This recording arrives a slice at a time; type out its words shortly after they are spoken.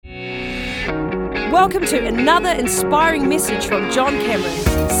Welcome to another inspiring message from John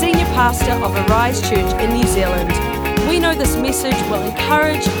Cameron, Senior Pastor of Arise Church in New Zealand. We know this message will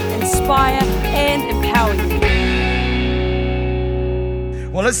encourage, inspire, and empower you.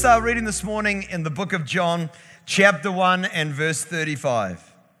 Well, let's start reading this morning in the book of John, chapter 1 and verse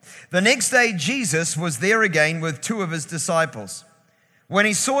 35. The next day, Jesus was there again with two of his disciples. When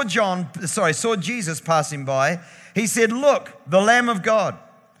he saw Jesus passing by, he said, "Look, the Lamb of God."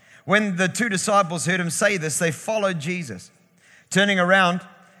 When the two disciples heard him say this, they followed Jesus. Turning around,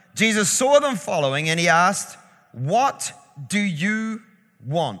 Jesus saw them following and he asked, "What do you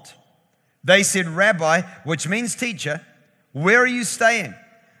want?" They said, "Rabbi," which means teacher, "where are you staying?"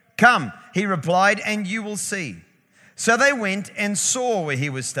 "Come," he replied, "and you will see." So they went and saw where he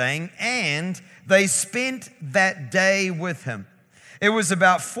was staying, and they spent that day with him. It was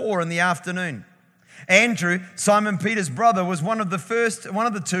about 4 p.m. Andrew, Simon Peter's brother, was one of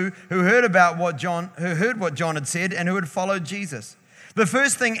the two who heard what John had said and who had followed Jesus. The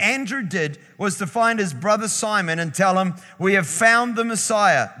first thing Andrew did was to find his brother Simon and tell him, "We have found the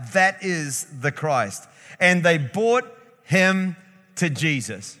Messiah, that is the Christ." And they brought him to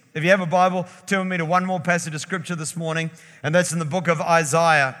Jesus. If you have a Bible, turn with me to one more passage of scripture this morning, and that's in the book of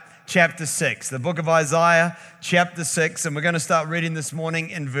Isaiah, chapter 6. The book of Isaiah, chapter 6, and we're going to start reading this morning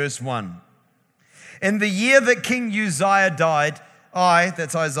in verse 1. In the year that King Uzziah died,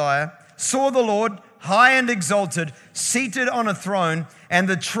 that's Isaiah, saw the Lord high and exalted, seated on a throne, and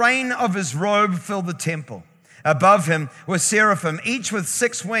the train of his robe filled the temple. Above him were seraphim, each with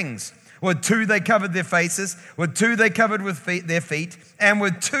 6 wings. With 2 they covered their faces, with 2 they covered their feet, and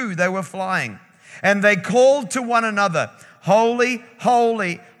with 2 they were flying. And they called to one another, "Holy,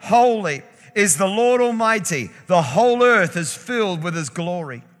 holy, holy is the Lord Almighty. The whole earth is filled with his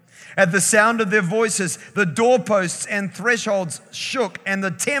glory." At the sound of their voices, the doorposts and thresholds shook, and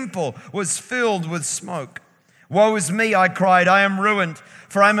the temple was filled with smoke. "Woe is me," I cried, "I am ruined,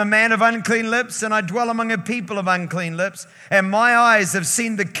 for I am a man of unclean lips, and I dwell among a people of unclean lips, and my eyes have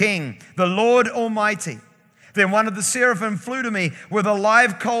seen the King, the Lord Almighty." Then one of the seraphim flew to me with a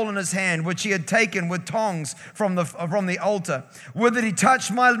live coal in his hand, which he had taken with tongs from the altar. With it he touched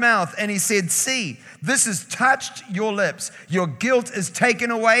my mouth, and he said, "See, this has touched your lips. Your guilt is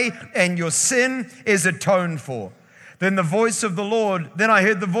taken away, and your sin is atoned for." Then I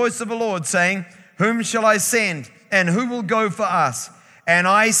heard the voice of the Lord saying, "Whom shall I send, and who will go for us?" And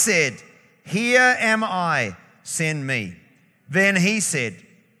I said, "Here am I, send me." Then he said,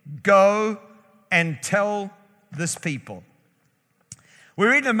 "Go and tell this people." We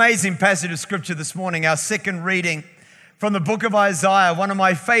read an amazing passage of scripture this morning, our second reading from the book of Isaiah, one of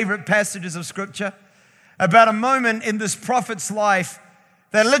my favorite passages of scripture, about a moment in this prophet's life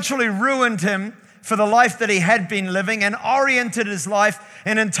that literally ruined him for the life that he had been living and oriented his life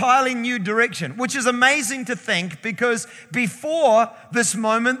in an entirely new direction, which is amazing to think, because before this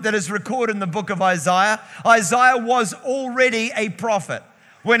moment that is recorded in the book of Isaiah, Isaiah was already a prophet.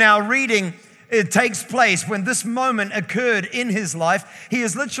 When our reading it takes place, when this moment occurred in his life, he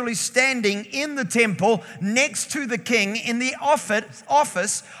is literally standing in the temple next to the king in the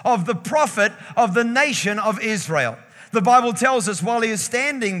office of the prophet of the nation of Israel. The Bible tells us while he is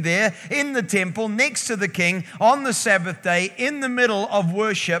standing there in the temple next to the king on the Sabbath day in the middle of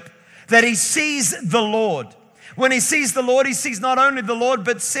worship, that he sees the Lord. When he sees the Lord, he sees not only the Lord,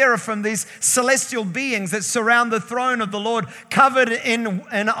 but seraphim, these celestial beings that surround the throne of the Lord, covered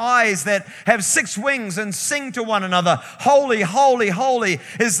in eyes that have 6 wings and sing to one another, "Holy, holy, holy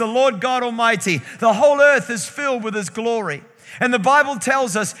is the Lord God Almighty. The whole earth is filled with his glory." And the Bible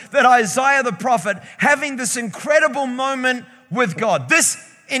tells us that Isaiah the prophet, having this incredible moment with God, this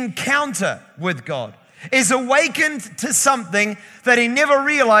encounter with God, is awakened to something that he never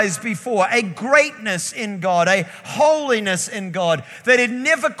realized before, a greatness in God, a holiness in God that he'd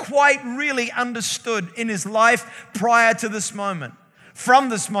never quite really understood in his life prior to this moment. From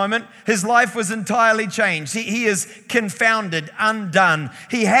this moment, his life was entirely changed. He is confounded, undone.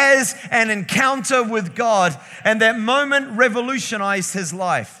 He has an encounter with God, and that moment revolutionized his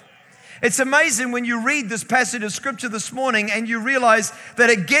life. It's amazing when you read this passage of scripture this morning and you realize that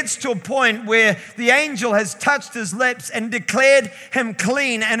it gets to a point where the angel has touched his lips and declared him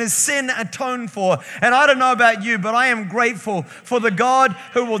clean and his sin atoned for. And I don't know about you, but I am grateful for the God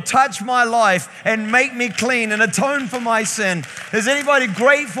who will touch my life and make me clean and atone for my sin. Is anybody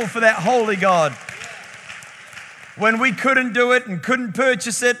grateful for that holy God? When we couldn't do it and couldn't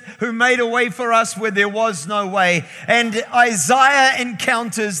purchase it, who made a way for us where there was no way. And Isaiah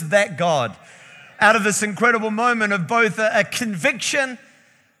encounters that God out of this incredible moment of both a conviction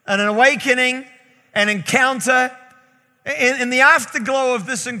and an awakening, an encounter, In the afterglow of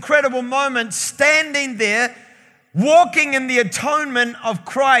this incredible moment, standing there, walking in the atonement of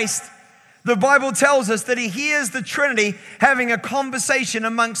Christ, the Bible tells us that he hears the Trinity having a conversation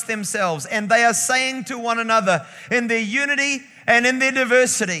amongst themselves, and they are saying to one another in their unity and in their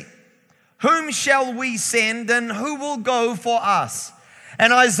diversity, "Whom shall we send, and who will go for us?"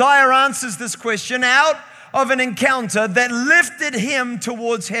 And Isaiah answers this question out of an encounter that lifted him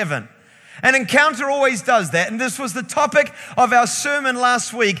towards heaven. An encounter always does that. And this was the topic of our sermon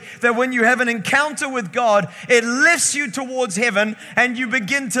last week, that when you have an encounter with God, it lifts you towards heaven and you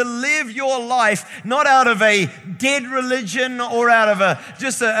begin to live your life not out of a dead religion or out of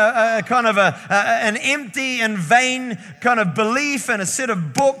an empty and vain kind of belief and a set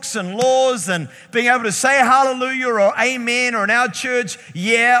of books and laws and being able to say hallelujah or amen or in our church,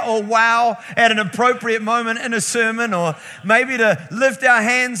 yeah or wow at an appropriate moment in a sermon, or maybe to lift our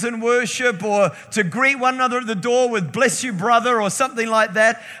hands in worship, or to greet one another at the door with "bless you, brother," or something like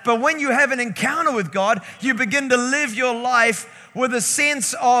that. But when you have an encounter with God, you begin to live your life with a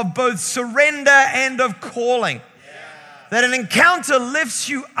sense of both surrender and of calling. That an encounter lifts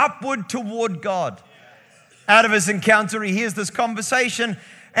you upward toward God. Out of his encounter, he hears this conversation,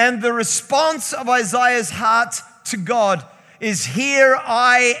 and the response of Isaiah's heart to God is, "Here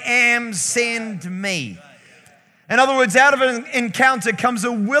I am, send me." In other words, out of an encounter comes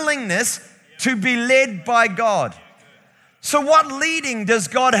a willingness to be led by God. So what leading does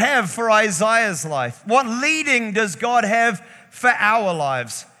God have for Isaiah's life? What leading does God have for our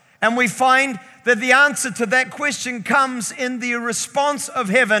lives? And we find that the answer to that question comes in the response of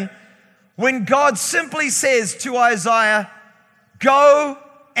heaven when God simply says to Isaiah, "Go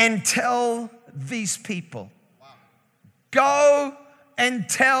and tell these people." Go and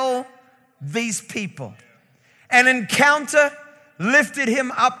tell these people. An encounter lifted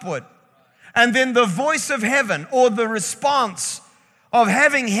him upward. And then the voice of heaven, or the response of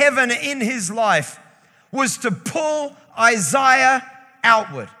having heaven in his life, was to pull Isaiah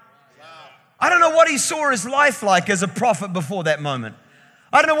outward. I don't know what he saw his life like as a prophet before that moment.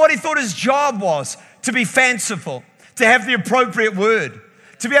 I don't know what he thought his job was: to be fanciful, to have the appropriate word,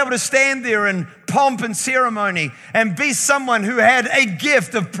 to be able to stand there in pomp and ceremony and be someone who had a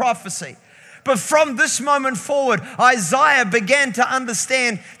gift of prophecy. But from this moment forward, Isaiah began to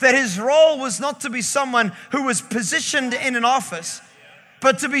understand that his role was not to be someone who was positioned in an office,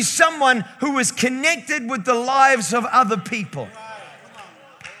 but to be someone who was connected with the lives of other people.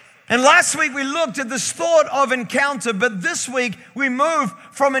 And last week we looked at this thought of encounter, but this week we move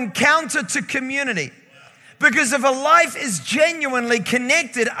from encounter to community. Because if a life is genuinely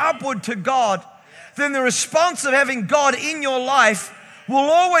connected upward to God, then the response of having God in your life will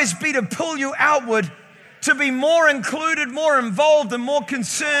always be to pull you outward, to be more included, more involved, and more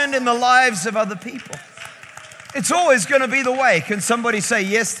concerned in the lives of other people. It's always going to be the way. Can somebody say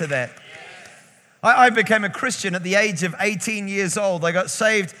yes to that? I became a Christian at the age of 18 years old. I got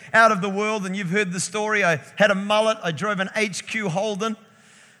saved out of the world, and you've heard the story. I had a mullet. I drove an HQ Holden.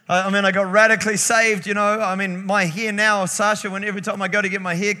 I got radically saved, my hair now, Sasha, every time I go to get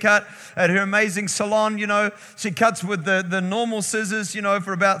my hair cut at her amazing salon, she cuts with the normal scissors,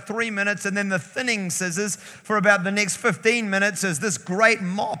 for about 3 minutes, and then the thinning scissors for about the next 15 minutes as this great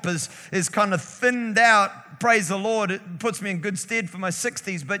mop is kind of thinned out. Praise the Lord, it puts me in good stead for my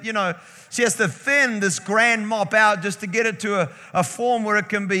 60s, but she has to thin this grand mop out just to get it to a form where it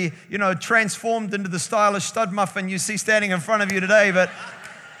can be, transformed into the stylish stud muffin you see standing in front of you today. But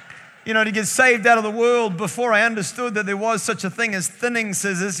to get saved out of the world, before I understood that there was such a thing as thinning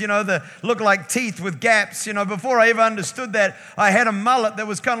scissors, that look like teeth with gaps, before I ever understood that, I had a mullet that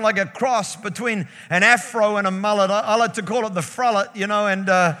was kind of like a cross between an afro and a mullet. I like to call it the frullet,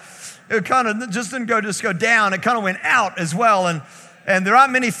 and it kind of just didn't just go down, it kind of went out as well. And there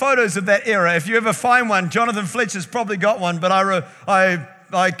aren't many photos of that era. If you ever find one, Jonathan Fletcher's probably got one, but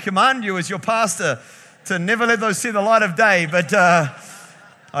I command you as your pastor to never let those see the light of day. But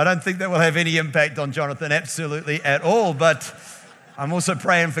I don't think that will have any impact on Jonathan, absolutely at all. But I'm also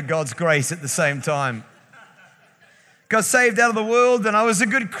praying for God's grace at the same time. Got saved out of the world, and I was a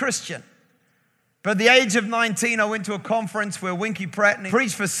good Christian. But at the age of 19, I went to a conference where Winky Pratt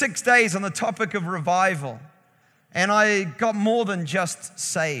preached for 6 days on the topic of revival. And I got more than just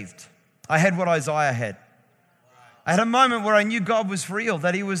saved. I had what Isaiah had. I had a moment where I knew God was real,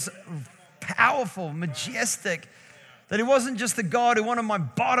 that he was powerful, majestic, that he wasn't just the God who wanted my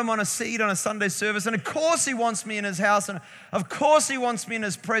bottom on a seat on a Sunday service. And of course he wants me in his house, and of course he wants me in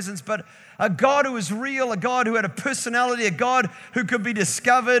his presence, but a God who was real, a God who had a personality, a God who could be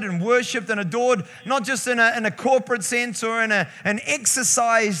discovered and worshipped and adored, not just in a corporate sense or in an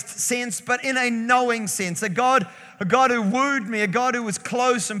exercised sense, but in a knowing sense. A God a God who wooed me, a God who was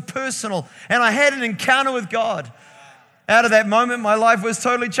close and personal. And I had an encounter with God. Out of that moment, my life was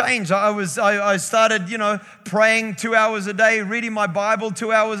totally changed. I started, praying 2 hours a day, reading my Bible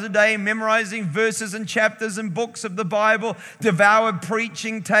 2 hours a day, memorizing verses and chapters and books of the Bible, devoured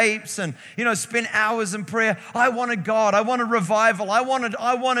preaching tapes, and, spent hours in prayer. I wanted God. I wanted revival. I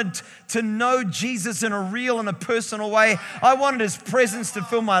wanted to know Jesus in a real and a personal way. I wanted His presence to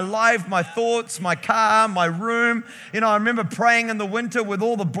fill my life, my thoughts, my car, my room. I remember praying in the winter with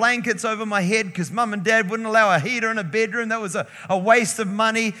all the blankets over my head because Mum and Dad wouldn't allow a heater in a bedroom. That was a waste of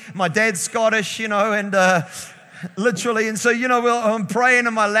money. My dad's Scottish, and literally. And so, I'm praying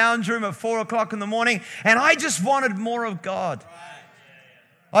in my lounge room at 4 o'clock in the morning, and I just wanted more of God.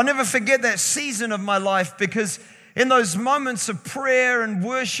 I'll never forget that season of my life, because in those moments of prayer and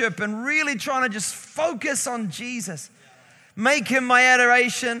worship and really trying to just focus on Jesus, make Him my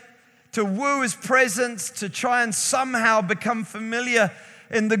adoration, to woo His presence, to try and somehow become familiar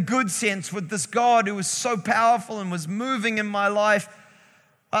in the good sense with this God who was so powerful and was moving in my life.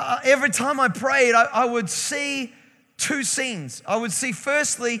 Every time I prayed, I would see two scenes. I would see,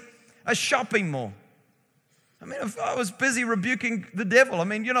 firstly, a shopping mall. If I was busy rebuking the devil,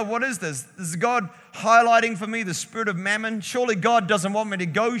 what is this? This is God highlighting for me the spirit of mammon. Surely God doesn't want me to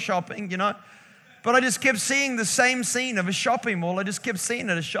go shopping, But I just kept seeing the same scene of a shopping mall. I just kept seeing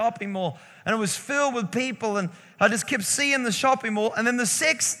it, a shopping mall. And it was filled with people, and I just kept seeing the shopping mall. And then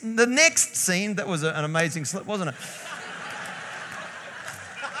the next scene, that was an amazing slip, wasn't it?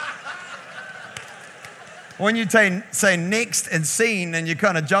 When you say next and scene and you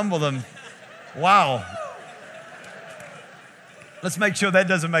kind of jumble them, wow. Let's make sure that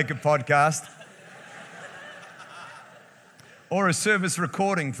doesn't make a podcast. Or a service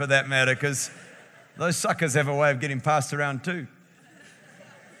recording for that matter, because those suckers have a way of getting passed around too.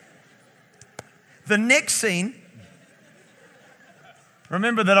 The next scene,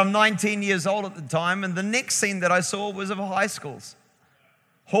 remember that I'm 19 years old at the time, and the next scene that I saw was of high schools.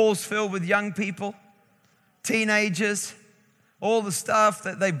 Halls filled with young people, teenagers, all the stuff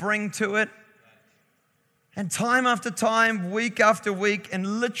that they bring to it. And time after time, week after week,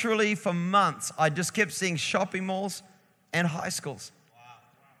 and literally for months, I just kept seeing shopping malls and high schools.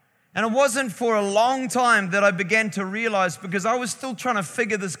 And it wasn't for a long time that I began to realize, because I was still trying to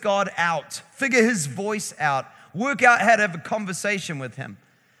figure this God out, figure His voice out, work out how to have a conversation with Him.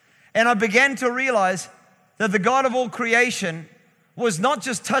 And I began to realize that the God of all creation was not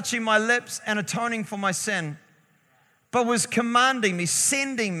just touching my lips and atoning for my sin, but was commanding me,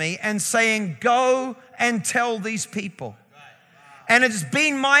 sending me, and saying, go and tell these people. And it's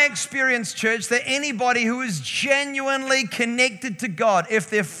been my experience, church, that anybody who is genuinely connected to God, if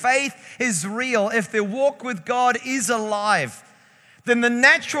their faith is real, if their walk with God is alive, then the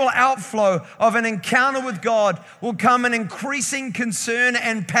natural outflow of an encounter with God will come an increasing concern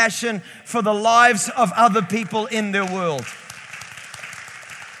and passion for the lives of other people in their world.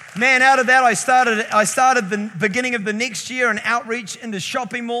 Man, out of that, I started the beginning of the next year an outreach into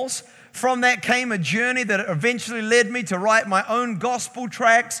shopping malls. From that came a journey that eventually led me to write my own gospel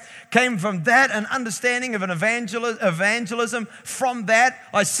tracts. Came from that an understanding of an evangelism. From that,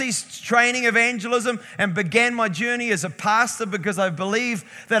 I ceased training evangelism and began my journey as a pastor, because I believe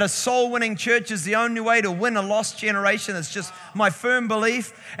that a soul-winning church is the only way to win a lost generation. It's just my firm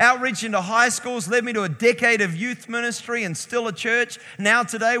belief. Outreach into high schools led me to a decade of youth ministry and still a church now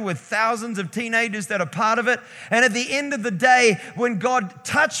today with thousands of teenagers that are part of it. And at the end of the day, when God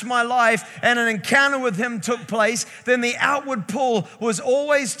touched my life and an encounter with Him took place, then the outward pull was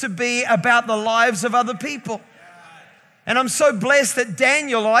always to be about the lives of other people. And I'm so blessed that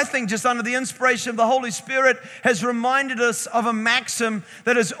Daniel, I think just under the inspiration of the Holy Spirit, has reminded us of a maxim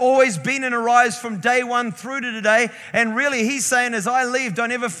that has always been in Arise from day one through to today. And really, he's saying, as I leave,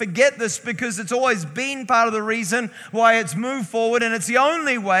 don't ever forget this, because it's always been part of the reason why it's moved forward. And it's the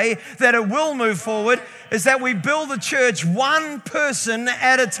only way that it will move forward, is that we build the church one person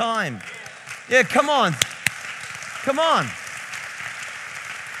at a time. Yeah, come on. Come on.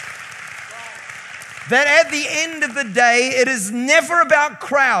 That at the end of the day, it is never about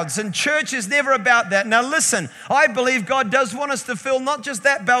crowds, and church is never about that. Now listen, I believe God does want us to fill not just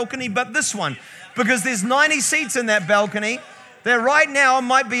that balcony, but this one, because there's 90 seats in that balcony. That right now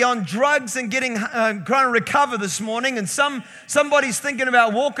might be on drugs and trying to recover this morning, and somebody's thinking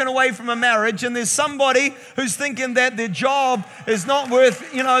about walking away from a marriage, and there's somebody who's thinking that their job is not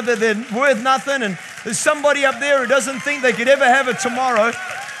worth, that they're worth nothing, and there's somebody up there who doesn't think they could ever have a tomorrow.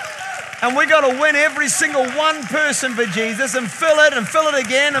 And we got to win every single one person for Jesus, and fill it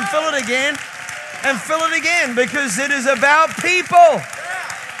again, and fill it again, and fill it again, because it is about people.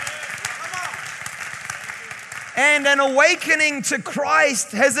 And an awakening to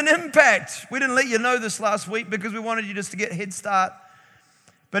Christ has an impact. We didn't let you know this last week because we wanted you just to get a head start.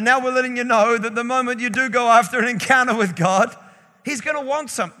 But now we're letting you know that the moment you do go after an encounter with God, He's going to want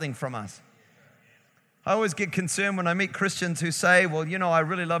something from us. I always get concerned when I meet Christians who say, well, you know, I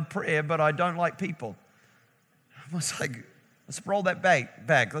really love prayer, but I don't like people. I was like, let's roll that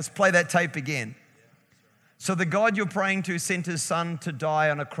back. Let's play that tape again. So the God you're praying to sent His Son to die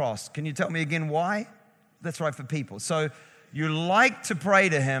on a cross. Can you tell me again why? That's right, for people. So you like to pray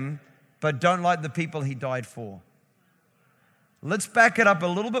to Him, but don't like the people He died for. Let's back it up a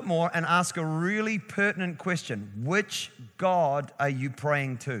little bit more and ask a really pertinent question. Which God are you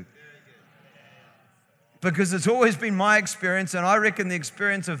praying to? Because it's always been my experience, and I reckon the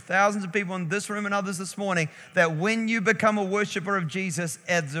experience of thousands of people in this room and others this morning, that when you become a worshiper of Jesus,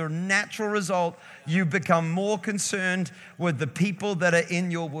 as a natural result, you become more concerned with the people that are in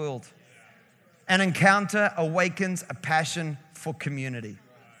your world. An encounter awakens a passion for community.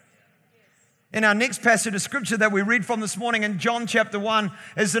 In our next passage of scripture that we read from this morning in John chapter 1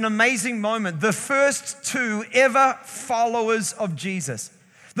 is an amazing moment. The first two ever followers of Jesus.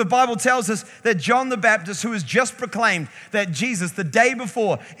 The Bible tells us that John the Baptist, who has just proclaimed that Jesus the day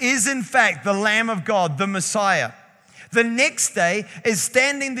before is in fact the Lamb of God, the Messiah, the next day is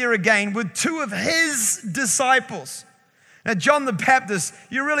standing there again with two of his disciples. Now, John the Baptist,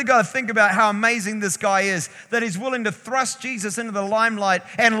 you really got to think about how amazing this guy is, that he's willing to thrust Jesus into the limelight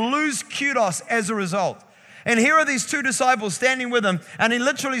and lose kudos as a result. And here are these two disciples standing with him, and he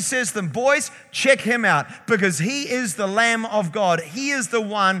literally says to them, boys, check him out, because he is the Lamb of God. He is the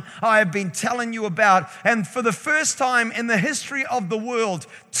one I have been telling you about. And for the first time in the history of the world,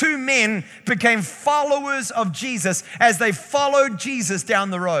 two men became followers of Jesus as they followed Jesus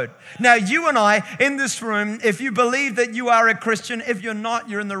down the road. Now, you and I in this room, if you believe that you are a Christian, if you're not,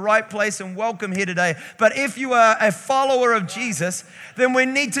 you're in the right place and welcome here today. But if you are a follower of Jesus, then we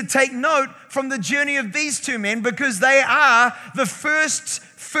need to take note from the journey of these two men, because they are the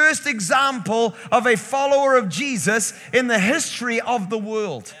first example of a follower of Jesus in the history of the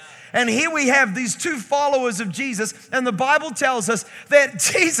world. And here we have these two followers of Jesus, and the Bible tells us that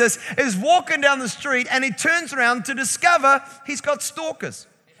Jesus is walking down the street and he turns around to discover he's got stalkers.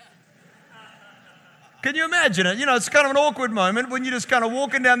 Can you imagine it? You know, it's kind of an awkward moment when you're just kind of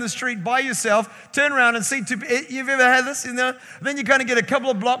walking down the street by yourself, turn around and see two. You've ever had this? You know? Then you kind of get a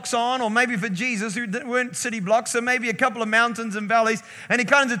couple of blocks on, or maybe for Jesus, who weren't city blocks, so maybe a couple of mountains and valleys, and he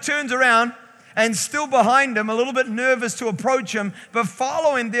kind of turns around and still behind him, a little bit nervous to approach him, but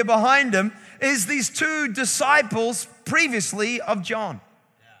following there behind him is these two disciples previously of John.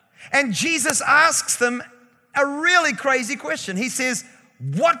 And Jesus asks them a really crazy question. He says,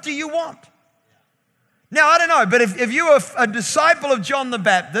 what do you want? Now, I don't know, but if you are a disciple of John the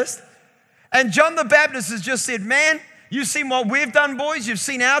Baptist, and John the Baptist has just said, man, you've seen what we've done, boys, you've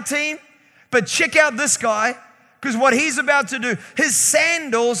seen our team, but check out this guy, because what he's about to do, his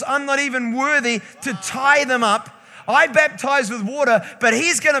sandals, I'm not even worthy to tie them up. I baptize with water, but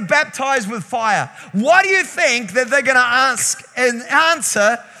he's going to baptize with fire. What do you think that they're going to ask and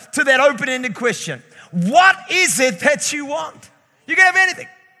answer to that open-ended question? What is it that you want? You can have anything.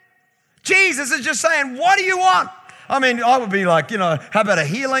 Jesus is just saying, what do you want? I mean, I would be like, you know, how about a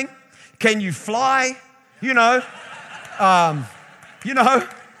healing? Can you fly? You know, a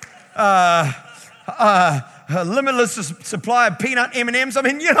limitless supply of peanut M&Ms. I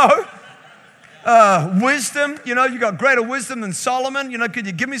mean, you know, wisdom. You know, you got greater wisdom than Solomon. You know, could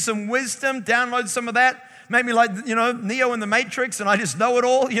you give me some wisdom? Download some of that. Make me like, you know, Neo in the Matrix, and I just know it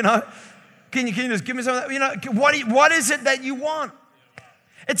all. You know, can you just give me some of that? You know, what is it that you want?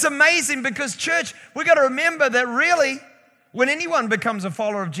 It's amazing because, church, we got to remember that really, when anyone becomes a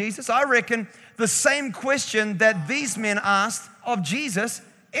follower of Jesus, I reckon the same question that these men asked of Jesus,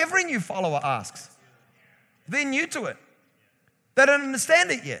 every new follower asks. They're new to it. They don't understand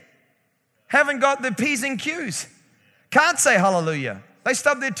it yet. Haven't got the P's and Q's. Can't say hallelujah. They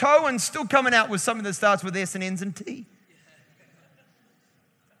stub their toe and still coming out with something that starts with S and N's and T.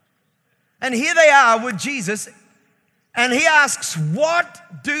 And here they are with Jesus. And he asks,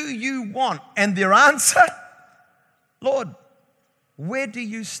 what do you want? And their answer, Lord, where do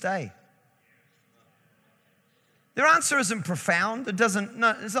you stay? Their answer isn't profound.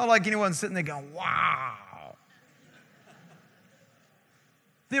 It's not like anyone's sitting there going, wow.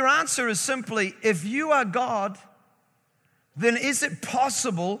 Their answer is simply, if you are God, then is it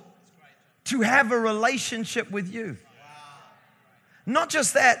possible to have a relationship with you? Not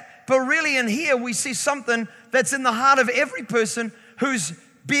just that, but really in here we see something that's in the heart of every person who's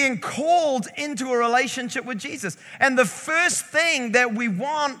being called into a relationship with Jesus. And the first thing that we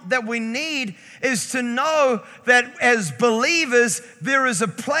want, that we need, is to know that as believers, there is a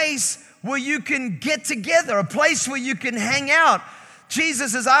place where you can get together, a place where you can hang out.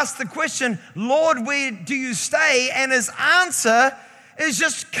 Jesus has asked the question, Lord, where do you stay? And his answer is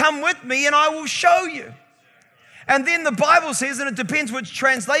just come with me and I will show you. And then the Bible says, and it depends which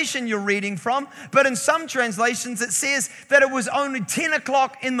translation you're reading from, but in some translations it says that it was only 10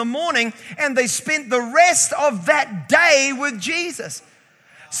 o'clock in the morning and they spent the rest of that day with Jesus.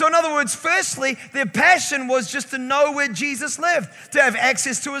 So in other words, firstly, their passion was just to know where Jesus lived, to have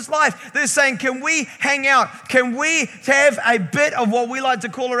access to his life. They're saying, can we hang out? Can we have a bit of what we like to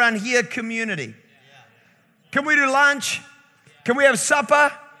call around here community? Can we do lunch? Can we have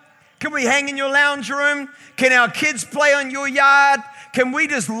supper? Can we hang in your lounge room? Can our kids play on your yard? Can we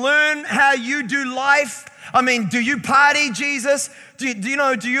just learn how you do life? I mean, do you party, Jesus? Do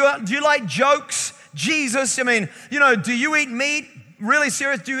you like jokes, Jesus? I mean, do you eat meat? Really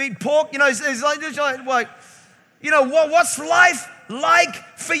serious? Do you eat pork? It's like, what's life like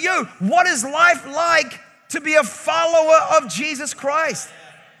for you? What is life like to be a follower of Jesus Christ?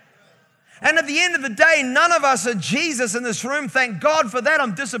 And at the end of the day, none of us are Jesus in this room. Thank God for that.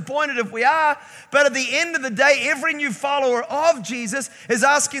 I'm disappointed if we are. But at the end of the day, every new follower of Jesus is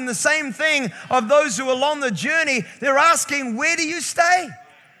asking the same thing of those who are along the journey. They're asking, where do you stay?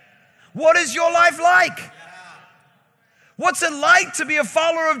 What is your life like? What's it like to be a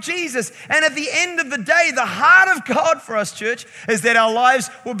follower of Jesus? And at the end of the day, the heart of God for us, church, is that our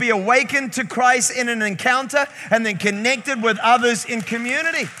lives will be awakened to Christ in an encounter and then connected with others in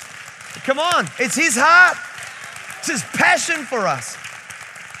community. Come on, it's his heart. It's his passion for us.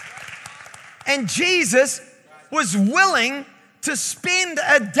 And Jesus was willing to spend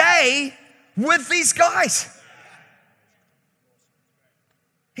a day with these guys.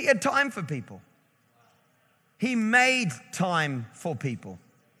 He had time for people. He made time for people.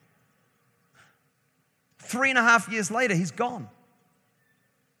 3.5 years later, he's gone.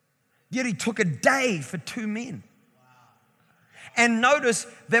 Yet he took a day for 2 men. And notice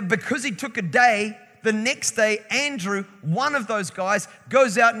that because he took a day, the next day, Andrew, one of those guys,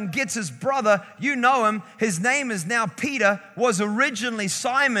 goes out and gets his brother. You know him. His name is now Peter, was originally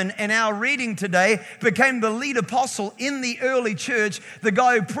Simon in our reading today, became the lead apostle in the early church, the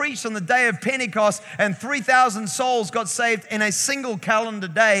guy who preached on the day of Pentecost, and 3,000 souls got saved in a single calendar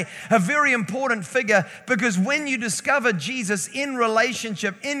day. A very important figure, because when you discover Jesus in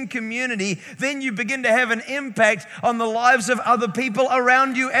relationship, in community, then you begin to have an impact on the lives of other people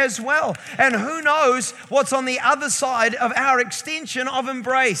around you as well. And who knows what's on the other side of our extension of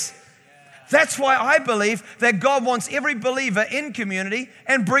embrace. That's why I believe that God wants every believer in community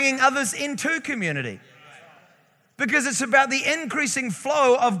and bringing others into community. Because it's about the increasing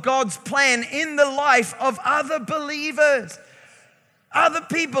flow of God's plan in the life of other believers, other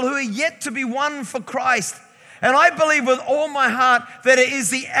people who are yet to be won for Christ. And I believe with all my heart that it is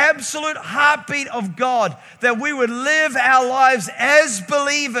the absolute heartbeat of God that we would live our lives as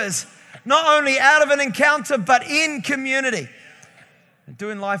believers, not only out of an encounter, but in community, and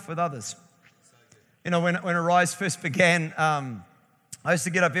doing life with others. When Arise first began, I used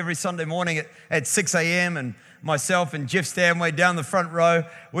to get up every Sunday morning at 6 a.m. and myself and Jeff Stanway down the front row,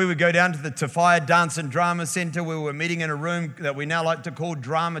 we would go down to the Tafaya Dance and Drama Center where we were meeting in a room that we now like to call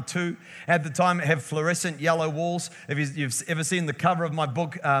Drama 2. At the time, it had fluorescent yellow walls. If you've ever seen the cover of my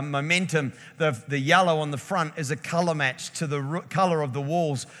book, Momentum, the yellow on the front is a color match to the color of the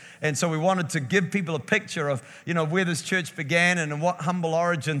walls. And so we wanted to give people a picture of, where this church began and what humble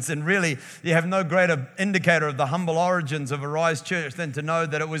origins. And really, you have no greater indicator of the humble origins of Arise Church than to know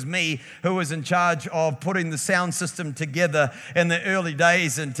that it was me who was in charge of putting the sound system together in the early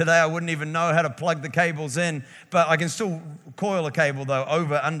days. And today I wouldn't even know how to plug the cables in, but I can still coil a cable though,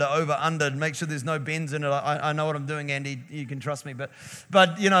 over, under, make sure there's no bends in it. I know what I'm doing, Andy. You can trust me. But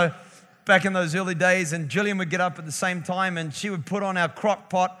back in those early days, and Jillian would get up at the same time and she would put on our crock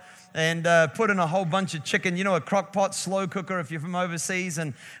pot and put in a whole bunch of chicken. A crock pot slow cooker if you're from overseas,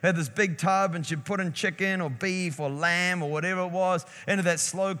 and had this big tub, and she'd put in chicken or beef or lamb or whatever it was into that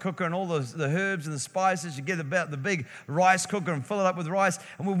slow cooker, and all the herbs and the spices. You'd get about the big rice cooker and fill it up with rice,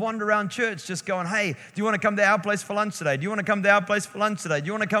 and we'd wander around church just going, hey, do you want to come to our place for lunch today? Do you want to come to our place for lunch today? Do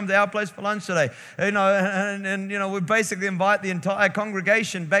you want to come to our place for lunch today? And we'd basically invite the entire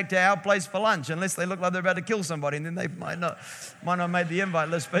congregation back to our place for lunch, unless they look like they're about to kill somebody, and then they might not make the invite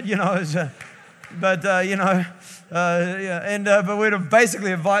list, but But, but we'd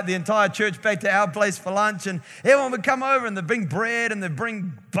basically invite the entire church back to our place for lunch, and everyone would come over and they'd bring bread and they'd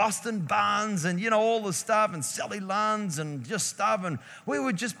bring Boston buns and, all the stuff and Sally Lunds and just stuff. And we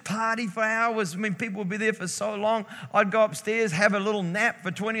would just party for hours. I mean, people would be there for so long. I'd go upstairs, have a little nap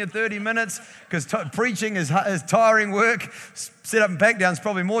for 20 or 30 minutes because preaching is tiring work. Set up and pack down is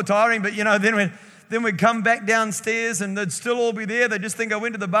probably more tiring, but, then we'd come back downstairs and they'd still all be there. They'd just think I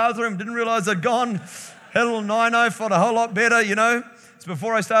went to the bathroom, didn't realize I'd gone. Had a little 9-0, felt a whole lot better, It's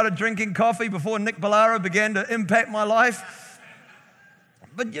before I started drinking coffee, before Nick Bellaro began to impact my life.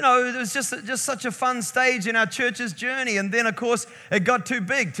 But, it was just such a fun stage in our church's journey. And then, of course, it got too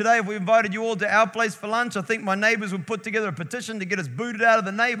big. Today, we invited you all to our place for lunch. I think my neighbors would put together a petition to get us booted out of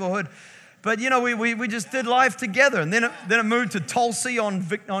the neighborhood. But, we just did life together. And then it moved to Tulsi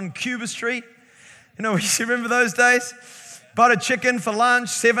on Cuba Street. You remember those days? Butter chicken for lunch,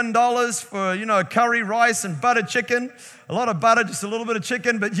 $7 for, curry, rice, and butter chicken. A lot of butter, just a little bit of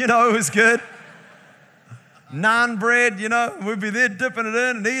chicken, but, it was good. Naan bread, we'd be there dipping it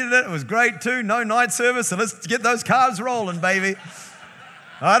in and eating it. It was great too. No night service, so let's get those carbs rolling, baby.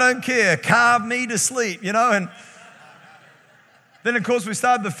 I don't care. Carb me to sleep, And then, of course, we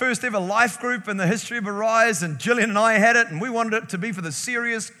started the first ever life group in the history of Arise, and Jillian and I had it, and we wanted it to be for the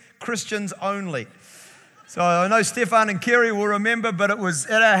serious Christians only. So I know Stefan and Kerry will remember, but it was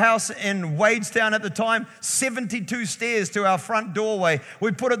at our house in Wadestown at the time, 72 stairs to our front doorway.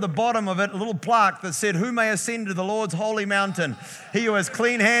 We put at the bottom of it a little plaque that said, "Who may ascend to the Lord's holy mountain? He who has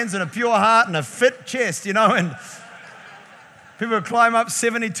clean hands and a pure heart and a fit chest," and people would climb up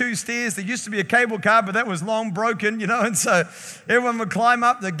 72 stairs. There used to be a cable car, but that was long broken, and so everyone would climb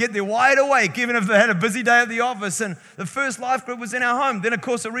up. They'd get there wide awake, even if they had a busy day at the office. And the first life group was in our home. Then, of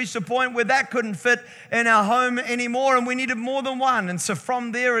course, it reached a point where that couldn't fit in our home anymore, and we needed more than one. And so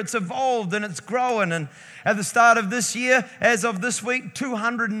from there, it's evolved and it's growing. And at the start of this year, as of this week,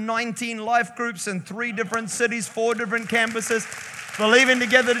 219 life groups in 3 different cities, 4 different campuses, believing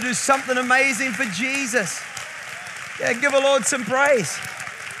together to do something amazing for Jesus. Yeah, give the Lord some praise.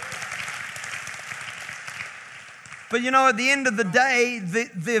 But at the end of the day,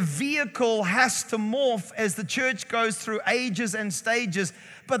 the vehicle has to morph as the church goes through ages and stages,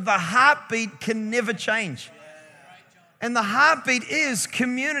 but the heartbeat can never change. And the heartbeat is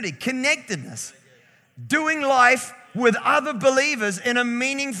community, connectedness, doing life with other believers in a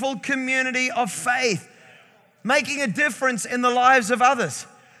meaningful community of faith, making a difference in the lives of others.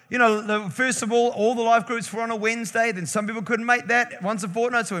 First of all the life groups were on a Wednesday. Then some people couldn't make that once a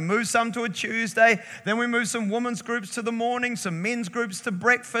fortnight, so we moved some to a Tuesday. Then we moved some women's groups to the morning, some men's groups to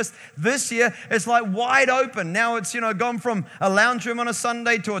breakfast. This year, it's like wide open. Now it's, gone from a lounge room on a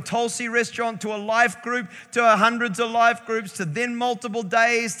Sunday to a Tulsi restaurant to a life group to hundreds of life groups to then multiple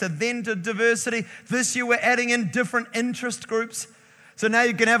days to then to diversity. This year, we're adding in different interest groups. So now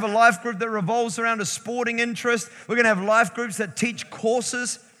you can have a life group that revolves around a sporting interest. We're going to have life groups that teach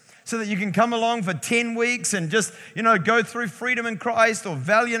courses, so that you can come along for 10 weeks and just, go through Freedom in Christ or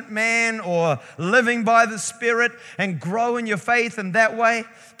Valiant Man or Living by the Spirit and grow in your faith in that way.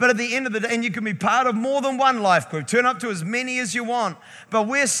 But at the end of the day, and you can be part of more than one life group, turn up to as many as you want. But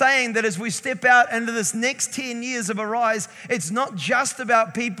we're saying that as we step out into this next 10 years of Arise, it's not just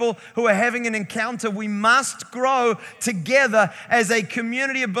about people who are having an encounter. We must grow together as a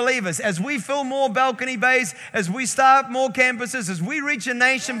community of believers. As we fill more balcony bays, as we start more campuses, as we reach a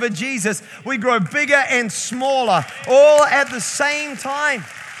nation for Jesus, we grow bigger and smaller, all at the same time.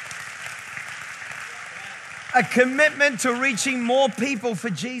 A commitment to reaching more people for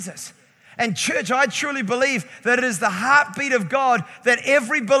Jesus. And church, I truly believe that it is the heartbeat of God that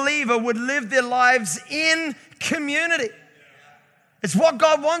every believer would live their lives in community. It's what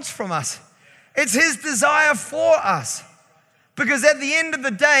God wants from us. It's His desire for us. Because at the end of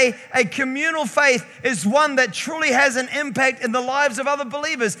the day, a communal faith is one that truly has an impact in the lives of other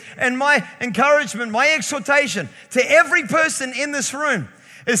believers. And my encouragement, my exhortation to every person in this room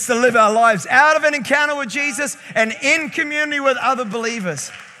is to live our lives out of an encounter with Jesus and in community with other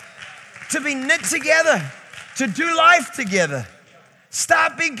believers. To be knit together, to do life together.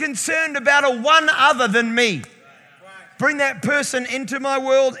 Start being concerned about a one other than me. Bring that person into my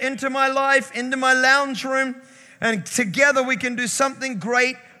world, into my life, into my lounge room, and together we can do something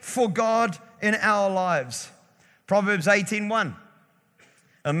great for God in our lives. Proverbs 18:1.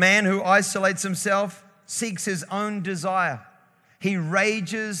 A man who isolates himself seeks his own desire. He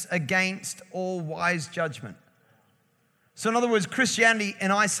rages against all wise judgment. So in other words, Christianity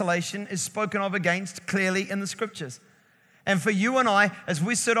in isolation is spoken of against clearly in the scriptures. And for you and I, as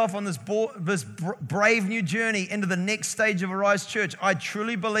we set off on this brave new journey into the next stage of Arise Church, I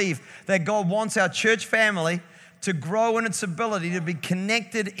truly believe that God wants our church family to grow in its ability to be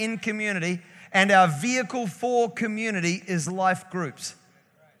connected in community, and our vehicle for community is life groups,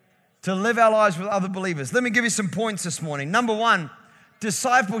 to live our lives with other believers. Let me give you some points this morning. Number one,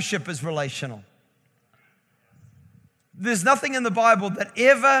 discipleship is relational. There's nothing in the Bible that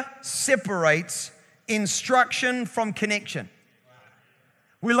ever separates instruction from connection.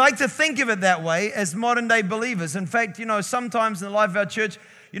 We like to think of it that way as modern day believers. In fact, sometimes in the life of our church,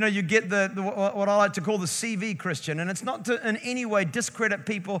 you get what I like to call the CV Christian. And it's not to in any way discredit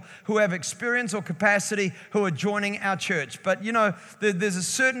people who have experience or capacity who are joining our church. But, there's a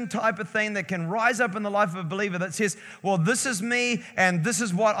certain type of thing that can rise up in the life of a believer that says, well, this is me and this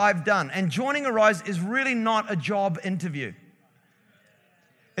is what I've done. And joining Arise is really not a job interview.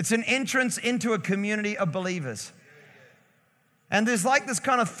 It's an entrance into a community of believers. And there's like this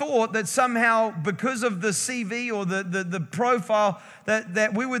kind of thought that somehow because of the CV or the profile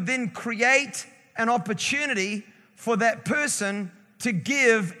that we would then create an opportunity for that person to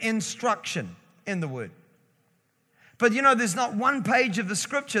give instruction in the Word. But there's not one page of the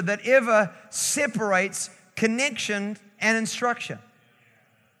Scripture that ever separates connection and instruction.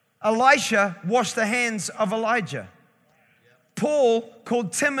 Elisha washed the hands of Elijah. Paul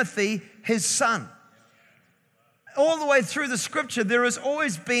called Timothy his son. All the way through the Scripture, there has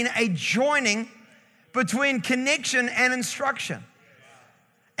always been a joining between connection and instruction.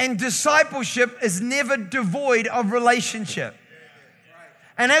 And discipleship is never devoid of relationship.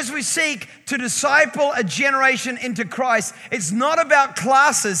 And as we seek to disciple a generation into Christ, it's not about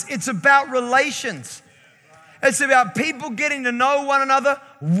classes, it's about relations. It's about people getting to know one another,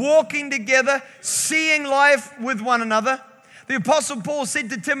 walking together, seeing life with one another. The Apostle Paul said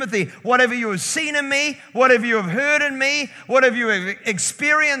to Timothy, whatever you have seen in me, whatever you have heard in me, whatever you have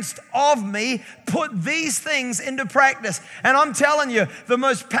experienced of me, put these things into practice. And I'm telling you, the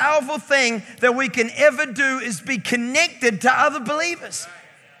most powerful thing that we can ever do is be connected to other believers.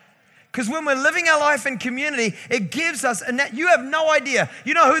 Because when we're living our life in community, it gives us, and you have no idea.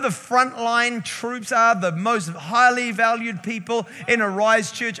 You know who the frontline troops are, the most highly valued people in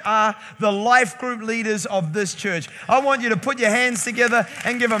Arise Church are? The life group leaders of this church. I want you to put your hands together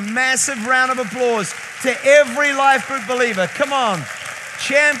and give a massive round of applause to every life group believer. Come on.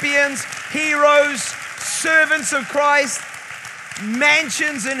 Champions, heroes, servants of Christ,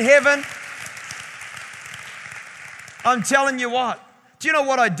 mansions in heaven. I'm telling you what. Do you know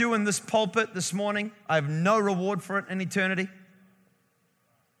what I do in this pulpit this morning? I have no reward for it in eternity.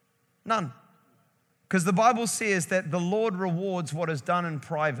 None. Because the Bible says that the Lord rewards what is done in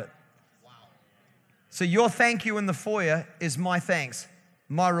private. Wow. So your thank you in the foyer is my thanks,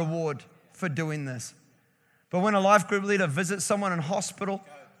 my reward for doing this. But when a life group leader visits someone in hospital,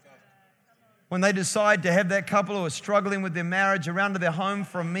 when they decide to have that couple who are struggling with their marriage around to their home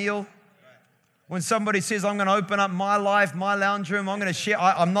for a meal, when somebody says, I'm going to open up my life, my lounge room, I'm going to share.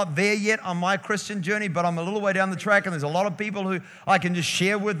 I'm not there yet on my Christian journey, but I'm a little way down the track, and there's a lot of people who I can just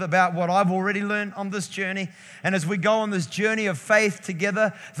share with about what I've already learned on this journey. And as we go on this journey of faith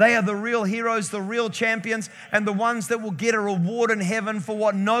together, they are the real heroes, the real champions, and the ones that will get a reward in heaven for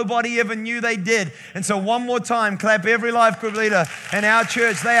what nobody ever knew they did. And so one more time, clap every life group leader in our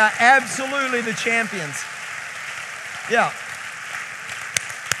church. They are absolutely the champions. Yeah.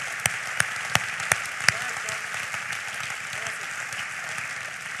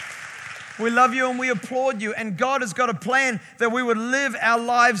 We love you and we applaud you. And God has got a plan that we would live our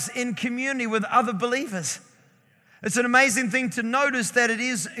lives in community with other believers. It's an amazing thing to notice that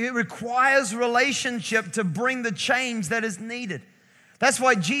it requires relationship to bring the change that is needed. That's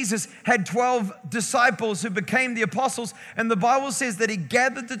why Jesus had 12 disciples who became the apostles. And the Bible says that he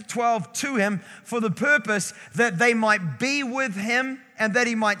gathered the 12 to him for the purpose that they might be with him and that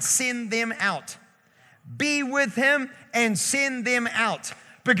he might send them out. Be with him and send them out.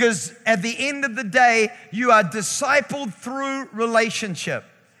 Because at the end of the day, you are discipled through relationship.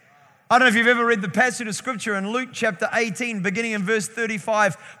 I don't know if you've ever read the passage of Scripture in Luke chapter 18, beginning in verse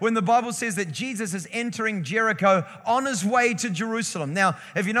 35, when the Bible says that Jesus is entering Jericho on his way to Jerusalem. Now,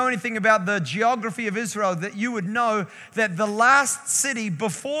 if you know anything about the geography of Israel, that you would know that the last city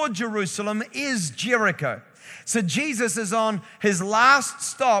before Jerusalem is Jericho. So Jesus is on his last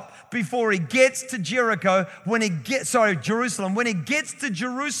stop before he gets to Jerusalem. When he gets to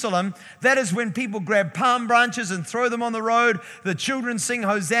Jerusalem, that is when people grab palm branches and throw them on the road. The children sing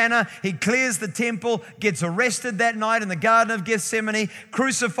Hosanna. He clears the temple, gets arrested that night in the Garden of Gethsemane,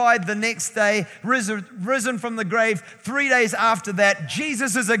 crucified the next day, risen from the grave 3 days after that.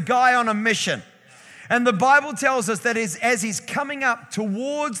 Jesus is a guy on a mission. And the Bible tells us that as he's coming up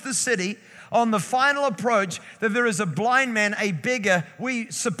towards the city, on the final approach, that there is a blind man, a beggar. We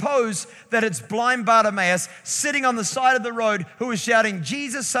suppose that it's blind Bartimaeus sitting on the side of the road who is shouting,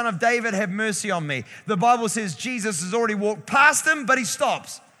 "Jesus, Son of David, have mercy on me." The Bible says Jesus has already walked past him, but he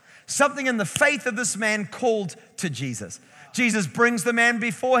stops. Something in the faith of this man called to Jesus. Jesus brings the man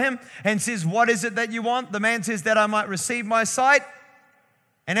before him and says, "What is it that you want?" The man says, "That I might receive my sight."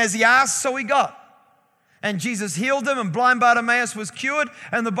 And as he asked, so he got. And Jesus healed him, and blind Bartimaeus was cured.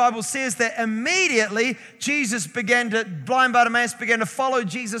 And the Bible says that immediately blind Bartimaeus began to follow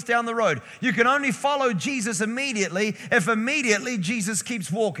Jesus down the road. You can only follow Jesus immediately if immediately Jesus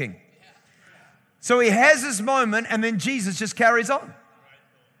keeps walking. So he has this moment, and then Jesus just carries on.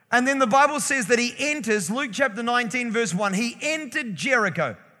 And then the Bible says that he enters, Luke chapter 19, verse 1, he entered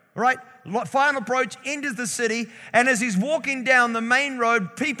Jericho, right? Final approach, enters the city, and as he's walking down the main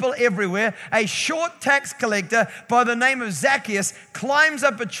road, people everywhere, a short tax collector by the name of Zacchaeus climbs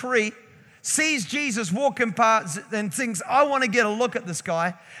up a tree, sees Jesus walking past and thinks, "I want to get a look at this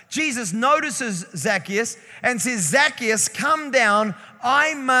guy." Jesus notices Zacchaeus and says, "Zacchaeus, come down.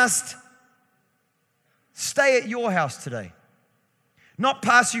 I must stay at your house today." Not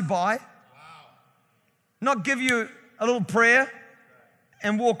pass you by, not give you a little prayer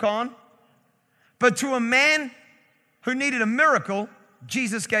and walk on. But to a man who needed a miracle,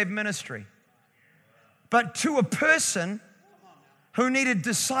 Jesus gave ministry. But to a person who needed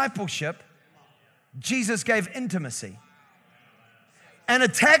discipleship, Jesus gave intimacy. And a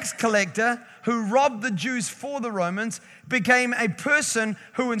tax collector who robbed the Jews for the Romans became a person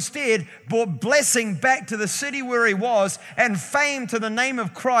who instead brought blessing back to the city where he was and fame to the name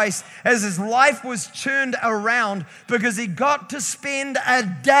of Christ as his life was turned around because he got to spend a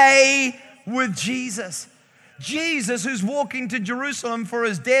day with Jesus. Jesus, who's walking to Jerusalem for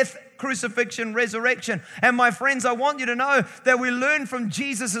his death, crucifixion, resurrection. And my friends, I want you to know that we learn from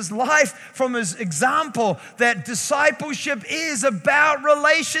Jesus' life, from his example, that discipleship is about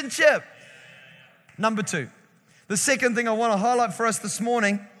relationship. Number 2, the second thing I want to highlight for us this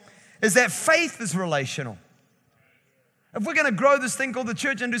morning is that faith is relational. If we're going to grow this thing called the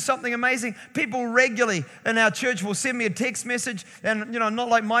church and do something amazing, people regularly in our church will send me a text message, and not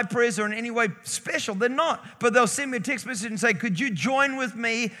like my prayers are in any way special. They're not, but they'll send me a text message and say, "Could you join with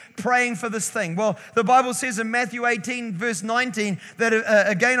me praying for this thing?" Well, the Bible says in Matthew 18, verse 19, that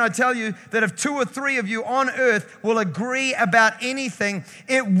again I tell you that if 2 or 3 of you on earth will agree about anything,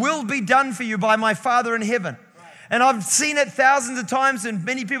 it will be done for you by my Father in heaven. And I've seen it thousands of times, and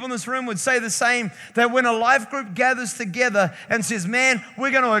many people in this room would say the same, that when a life group gathers together and says, "Man,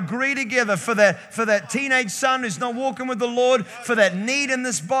 we're going to agree together for that teenage son who's not walking with the Lord, for that need in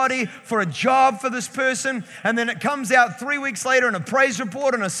this body, for a job for this person," and then it comes out 3 weeks later in a praise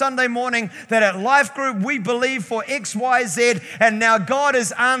report on a Sunday morning that at life group we believe for X, Y, Z, and now God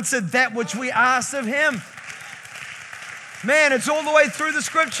has answered that which we asked of him. Man, it's all the way through the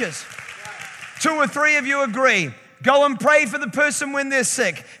scriptures. 2 or 3 of you agree. Go and pray for the person when they're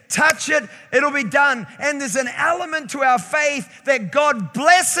sick. Touch it, it'll be done. And there's an element to our faith that God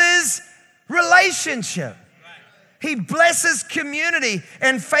blesses relationship. He blesses community,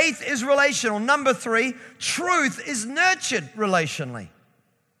 and faith is relational. Number 3, truth is nurtured relationally.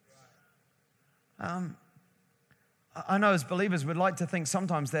 I know as believers we'd like to think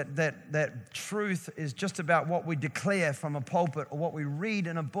sometimes that truth is just about what we declare from a pulpit or what we read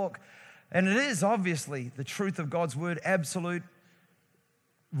in a book. And it is obviously the truth of God's word, absolute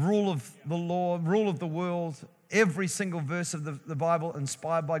rule of the law, rule of the world, every single verse of the Bible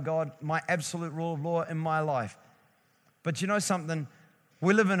inspired by God, my absolute rule of law in my life. But you know something?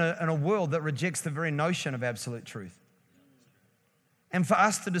 We live in a world that rejects the very notion of absolute truth. And for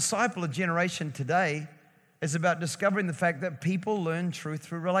us to disciple a generation today is about discovering the fact that people learn truth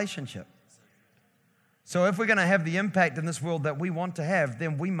through relationship. So if we're going to have the impact in this world that we want to have,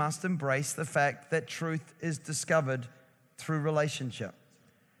 then we must embrace the fact that truth is discovered through relationship.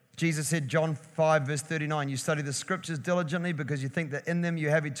 Jesus said, John 5, verse 39, "You study the scriptures diligently because you think that in them you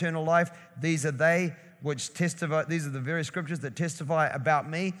have eternal life. These are they which testify, these are the very scriptures that testify about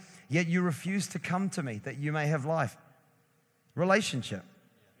me, yet you refuse to come to me that you may have life." Relationship.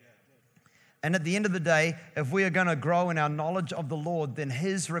 And at the end of the day, if we are going to grow in our knowledge of the Lord, then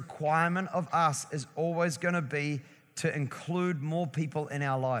his requirement of us is always going to be to include more people in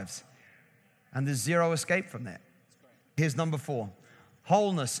our lives. And there's zero escape from that. Here's number 4.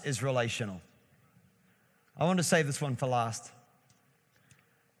 Wholeness is relational. I want to save this one for last.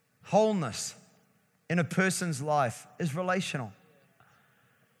 Wholeness in a person's life is relational.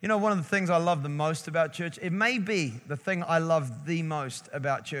 You know, one of the things I love the most about church, it may be the thing I love the most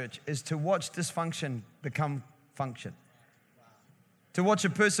about church, is to watch dysfunction become function. To watch a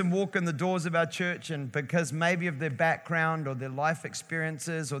person walk in the doors of our church, and because maybe of their background or their life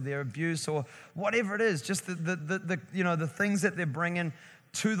experiences or their abuse or whatever it is, just the things that they're bringing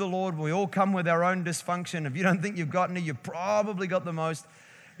to the Lord. We all come with our own dysfunction. If you don't think you've got any, you've probably got the most.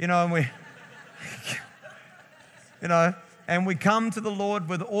 And we, and we come to the Lord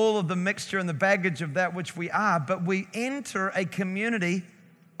with all of the mixture and the baggage of that which we are, but we enter a community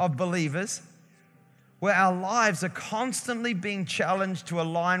of believers where our lives are constantly being challenged to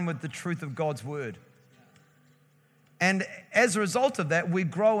align with the truth of God's word. And as a result of that, we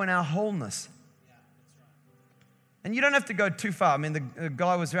grow in our wholeness. And you don't have to go too far. I mean, the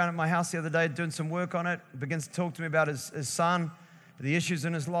guy was around at my house the other day doing some work on it, begins to talk to me about his son, the issues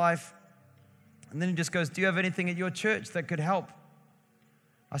in his life. And then he just goes, do you have anything at your church that could help?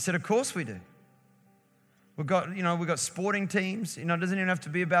 I said, of course we do. We've got sporting teams. It doesn't even have to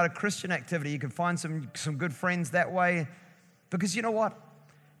be about a Christian activity. You can find some good friends that way. Because you know what?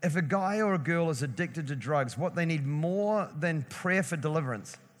 If a guy or a girl is addicted to drugs, what they need more than prayer for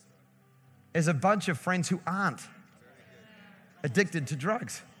deliverance is a bunch of friends who aren't addicted to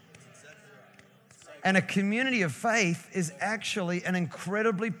drugs. And a community of faith is actually an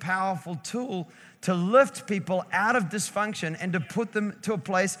incredibly powerful tool to lift people out of dysfunction and to put them to a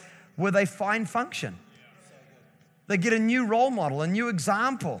place where they find function. They get a new role model, a new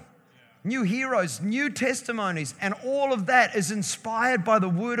example, new heroes, new testimonies, and all of that is inspired by the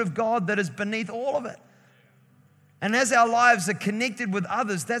Word of God that is beneath all of it. And as our lives are connected with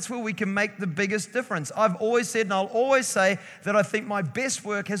others, that's where we can make the biggest difference. I've always said, and I'll always say, that I think my best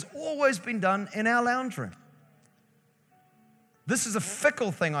work has always been done in our lounge room. This is a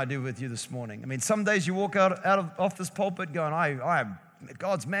fickle thing I do with you this morning. I mean, some days you walk off this pulpit going, I am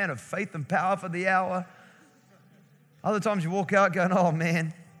God's man of faith and power for the hour. Other times you walk out going, oh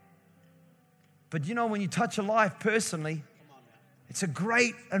man. But when you touch a life personally, it's a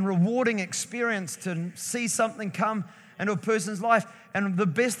great and rewarding experience to see something come into a person's life. And the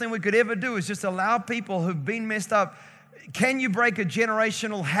best thing we could ever do is just allow people who've been messed up. Can you break a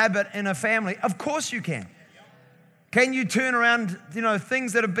generational habit in a family? Of course you can. Can you turn around,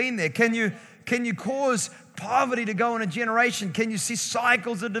 things that have been there? Can you cause poverty to go in a generation? Can you see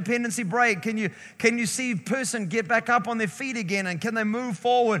cycles of dependency break? Can you see a person get back up on their feet again, and can they move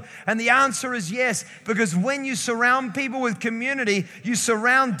forward? And the answer is yes, because when you surround people with community, you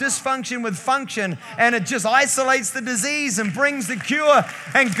surround dysfunction with function, and it just isolates the disease and brings the cure,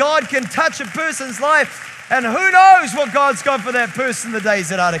 and God can touch a person's life, and who knows what God's got for that person in the days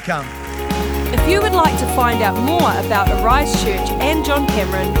that are to come. If you would like to find out more about Arise Church and John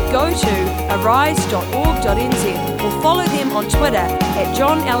Cameron, go to arise.org.nz or follow them on Twitter at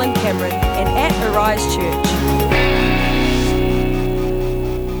John Allen Cameron and at Arise Church.